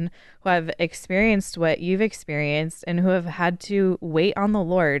depression, who have experienced what you've experienced, and who have had to wait on the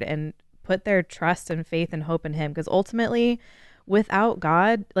Lord and put their trust and faith and hope in him. Because ultimately, without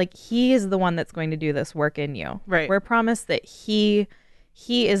God, like, he is the one that's going to do this work in you. Right. We're promised that he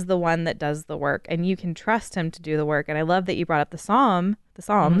is the one that does the work and you can trust him to do the work. And I love that you brought up the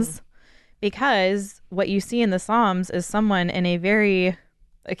Psalms, because what you see in the Psalms is someone in a very,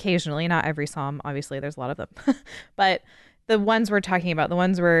 occasionally, not every Psalm, obviously there's a lot of them, but the ones we're talking about, the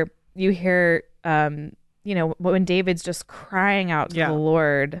ones where you hear, when David's just crying out to the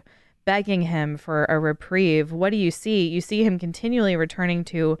Lord, begging him for a reprieve, what do you see? You see him continually returning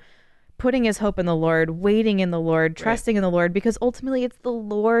to putting his hope in the Lord, waiting in the Lord, trusting in the Lord, because ultimately it's the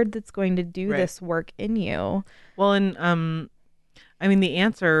Lord that's going to do this work in you. Well, and the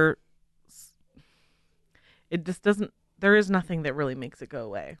answer, it just doesn't, there is nothing that really makes it go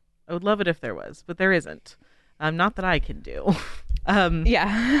away. I would love it if there was, but there isn't. Not that I can do. But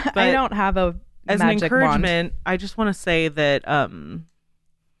I don't have a as magic an encouragement, wand. I just want to say that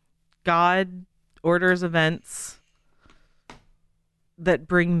God orders events that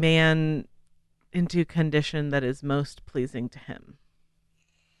bring man into condition that is most pleasing to him.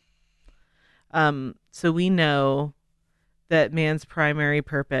 So we know that man's primary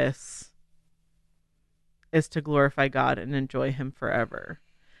purpose is to glorify God and enjoy him forever.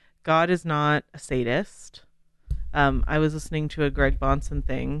 God is not a sadist. I was listening to a Greg Bonson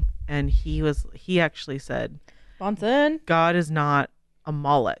thing, and he actually said, Bonson? God is not a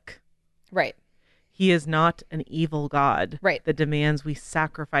Moloch. Right. He is not an evil God that demands we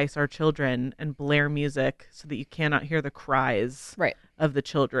sacrifice our children and blare music so that you cannot hear the cries of the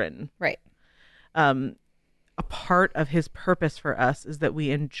children. Right. a part of his purpose for us is that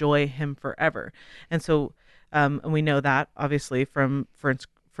we enjoy him forever. And so, and we know that obviously from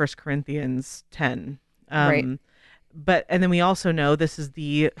First Corinthians 10. Right. But, and then we also know this is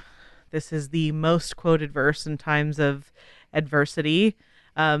the most quoted verse in times of adversity,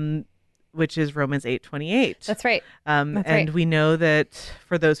 which is Romans 8:28. That's right. And right. we know that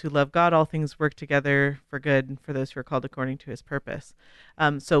for those who love God, all things work together for good for those who are called according to his purpose.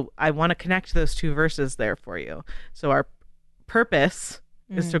 So I want to connect those two verses there for you. So our purpose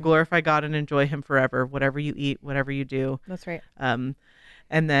is to glorify God and enjoy him forever, whatever you eat, whatever you do. That's right.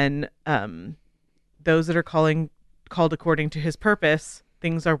 And then those that are called according to his purpose,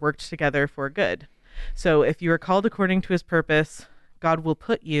 things are worked together for good. So if you are called according to his purpose, God will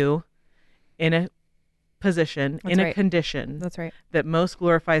put you in a position, That's in right. a condition That's right. that most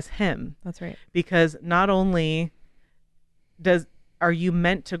glorifies him. That's right. Because not only are you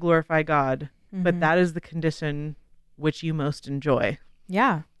meant to glorify God, but that is the condition which you most enjoy.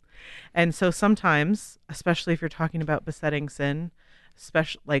 Yeah. And so sometimes, especially if you're talking about besetting sin,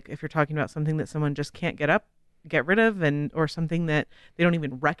 especially like if you're talking about something that someone just can't get rid of, or something that they don't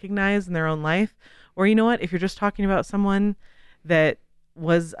even recognize in their own life, or you know what, if you're just talking about someone that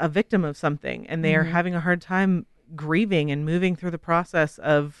was a victim of something and they are having a hard time grieving and moving through the process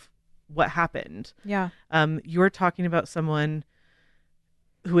of what happened. Yeah. You're talking about someone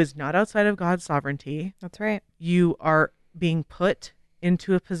who is not outside of God's sovereignty. That's right. You are being put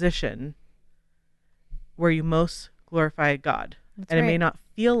into a position where you most glorify God. That's and right. it may not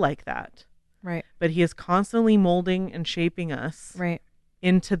feel like that, Right. but he is constantly molding and shaping us Right.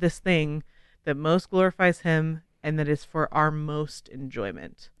 into this thing that most glorifies him and that is for our most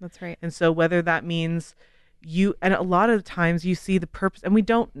enjoyment. That's right. And so whether that means and a lot of times you see the purpose, and we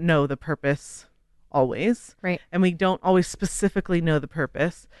don't know the purpose always. Right. And we don't always specifically know the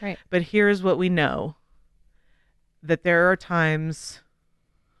purpose. Right. But here's what we know, that there are times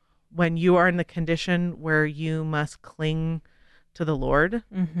when you are in the condition where you must cling to the Lord.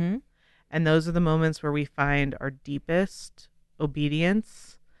 Mm-hmm. And those are the moments where we find our deepest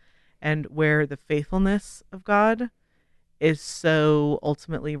obedience and where the faithfulness of God is so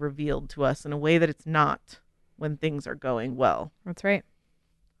ultimately revealed to us in a way that it's not when things are going well. That's right.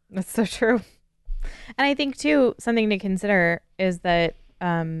 That's so true. And I think, too, something to consider is that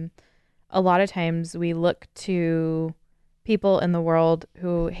a lot of times we look to people in the world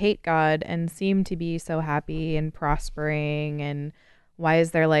who hate God and seem to be so happy and prospering, and why is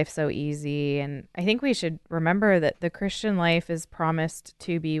their life so easy? And I think we should remember that the Christian life is promised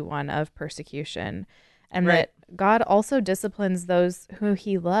to be one of persecution, and Right. that God also disciplines those who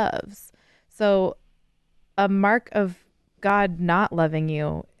he loves. So a mark of God not loving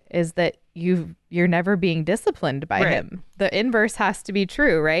you is that you're never being disciplined by Right. him. The inverse has to be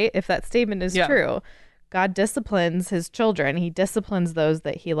true, right? If that statement is Yeah. true. God disciplines his children. He disciplines those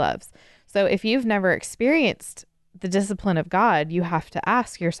that he loves. So if you've never experienced the discipline of God, you have to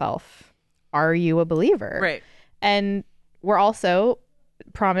ask yourself, are you a believer? Right. And we're also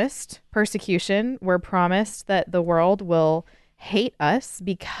promised persecution. We're promised that the world will hate us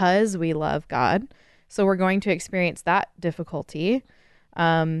because we love God. So we're going to experience that difficulty.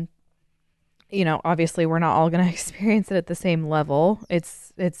 Obviously we're not all going to experience it at the same level.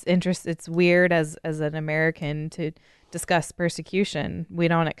 It's weird as an American to discuss persecution. We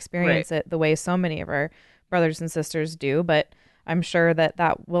don't experience it the way so many of our brothers and sisters do, but I'm sure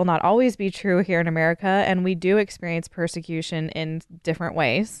that will not always be true here in America. And we do experience persecution in different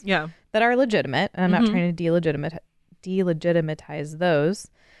ways Yeah. that are legitimate. And I'm not trying to delegitimize those.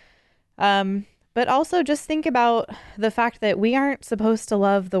 But also just think about the fact that we aren't supposed to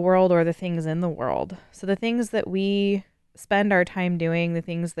love the world or the things in the world. So the things that we spend our time doing, the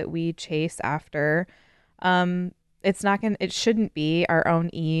things that we chase after, it shouldn't be our own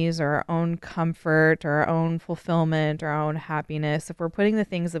ease or our own comfort or our own fulfillment or our own happiness. If we're putting the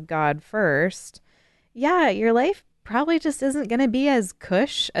things of God first, yeah, your life probably just isn't going to be as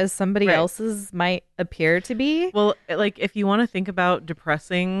cush as somebody Right. else's might appear to be. Well, like if you want to think about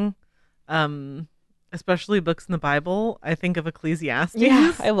depressing, especially books in the Bible, I think of Ecclesiastes.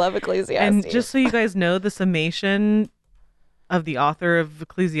 Yeah, I love Ecclesiastes. And just so you guys know, the summation of the author of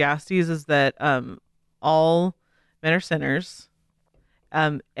Ecclesiastes is that all men are sinners,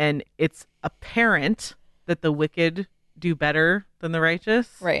 and it's apparent that the wicked do better than the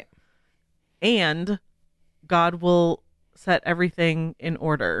righteous, right. and God will set everything in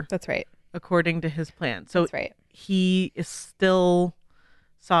order That's right. according to his plan. So That's right. he is still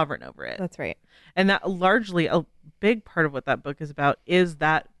sovereign over it. That's right. And that largely a big part of what that book is about is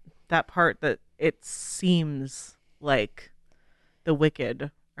that part that it seems like the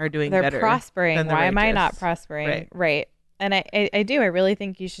wicked are doing they're better. prospering. than the Why am I righteous. not prospering? Right. And I do. I really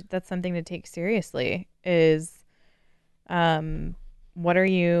think you should. That's something to take seriously. Is, what are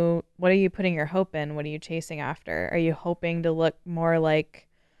you putting your hope in? What are you chasing after? Are you hoping to look more like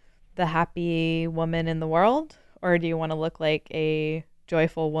the happy woman in the world, or do you want to look like a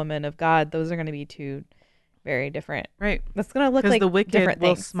joyful woman of God? Those are going to be two very different. Right. That's going to look Because like the wicked different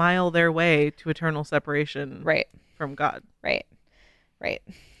will things. smile their way to eternal separation Right. from God. Right.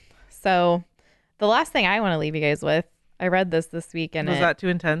 So the last thing I want to leave you guys with, I read this week and Was that too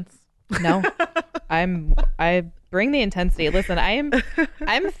intense? no, I bring the intensity. Listen, I'm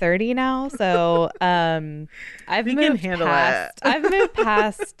 30 now, so I've You can moved handle past. it. I've moved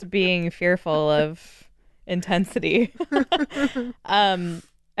past being fearful of intensity.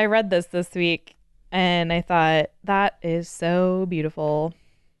 I read this week and I thought that is so beautiful.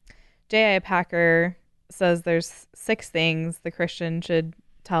 J.I. Packer says there's 6 things the Christian should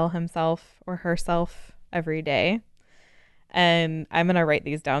tell himself or herself every day. And I'm going to write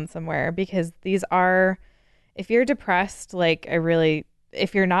these down somewhere because these are, if you're depressed,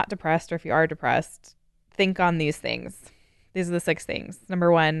 if you're not depressed or if you are depressed, think on these things. These are the 6 things.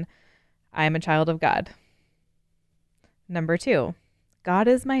 Number 1, I am a child of God. Number 2, God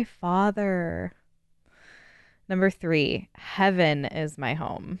is my father. Number 3, heaven is my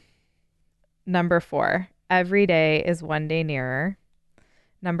home. Number 4, every day is one day nearer.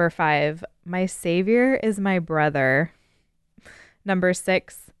 Number 5, my Savior is my brother. Number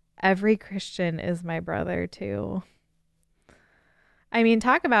 6, every Christian is my brother too. I mean,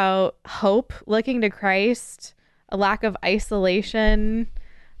 talk about hope, looking to Christ, a lack of isolation.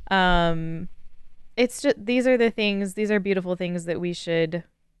 It's just, these are beautiful things that we should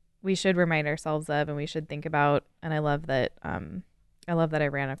remind ourselves of and we should think about. And I love that I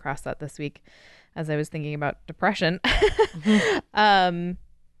ran across that this week as I was thinking about depression.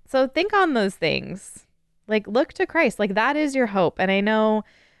 So think on those things. Like, look to Christ. Like, that is your hope. And I know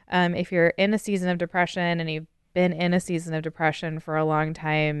if you're in a season of depression and you've been in a season of depression for a long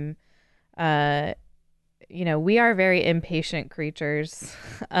time, we are very impatient creatures.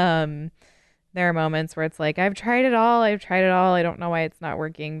 There are moments where it's like, I've tried it all. I don't know why it's not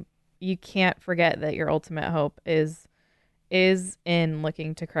working. You can't forget that your ultimate hope is in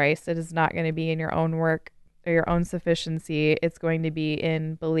looking to Christ. It is not going to be in your own work or your own sufficiency. It's going to be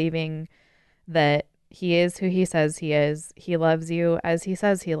in believing that He is who He says He is. He loves you as He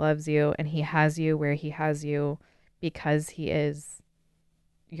says He loves you, and He has you where He has you because He is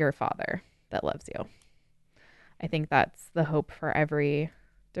your Father that loves you. I think that's the hope for every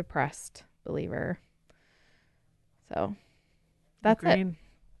depressed believer. So that's it. Agreed.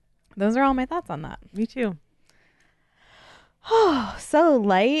 Those are all my thoughts on that. Me too. Oh, so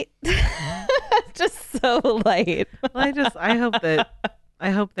light. Just so light. Well, I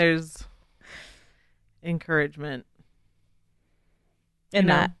hope there's encouragement In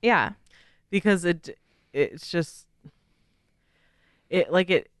know? that. Yeah. because it's just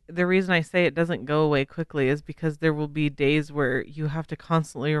the reason I say it doesn't go away quickly is because there will be days where you have to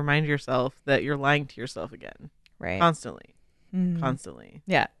constantly remind yourself that you're lying to yourself again. Right. Constantly. Mhm. Constantly.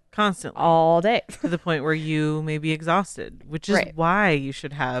 Yeah. Constantly. All day. To the point where you may be exhausted, which is Right. why you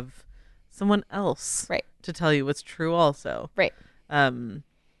should have someone else Right. to tell you what's true also. Right.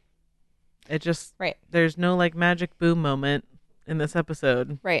 It just, Right. there's no like magic boom moment in this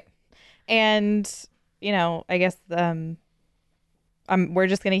episode. Right. And, I guess we're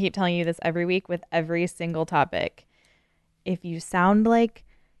just going to keep telling you this every week with every single topic. If you sound like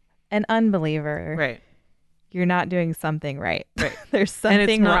an unbeliever, Right. you're not doing something right. Right. There's And something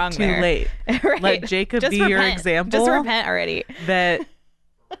it's not wrong too there. late. Right. Let Jacob Just be your repent. example. Just repent already. That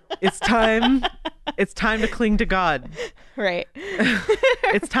it's time to cling to God. Right.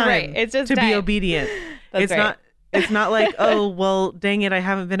 It's time Right. It's just to be time. obedient. That's right. It's not like, oh, well, dang it, I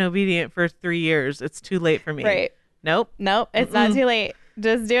haven't been obedient for 3 years. It's too late for me. Right. Nope. It's not too late.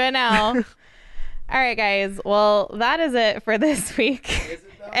 Just do it now. All right, guys. Well, that is it for this week.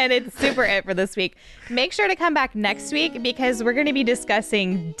 And it's super it for this week. Make sure to come back next week because we're going to be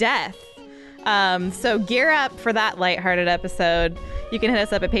discussing death. So gear up for that lighthearted episode. You can hit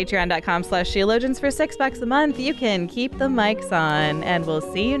us up at patreon.com/Sheologians for $6 a month. You can keep the mics on, and we'll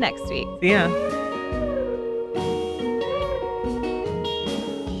see you next week. Yeah.